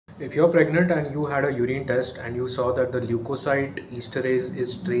If you're pregnant and you had a urine test and you saw that the leukocyte esterase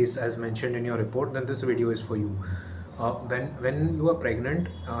is trace as mentioned in your report, then this video is for you. When you are pregnant,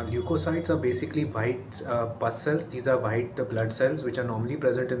 leukocytes are basically white pus cells. These are white blood cells which are normally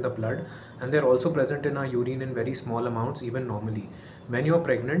present in the blood, and they're also present in our urine in very small amounts, even normally. When you're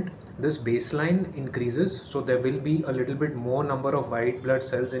pregnant, this baseline increases, so there will be a little bit more number of white blood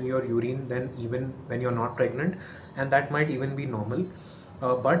cells in your urine than even when you're not pregnant, and that might even be normal.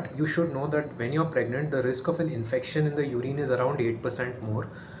 But you should know that when you're pregnant, the risk of an infection in the urine is around 8% more.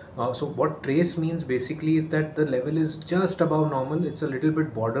 So what trace means basically is that the level is just above normal. It's a little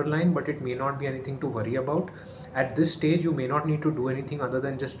bit borderline, but it may not be anything to worry about. At this stage, you may not need to do anything other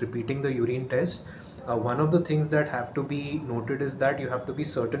than just repeating the urine test. One of the things that have to be noted is that you have to be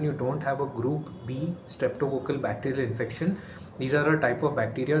certain you don't have a group B streptococcal bacterial infection. These are a type of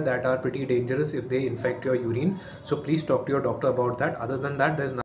bacteria that are pretty dangerous if they infect your urine. So please talk to your doctor about that. Other than that, there's nothing.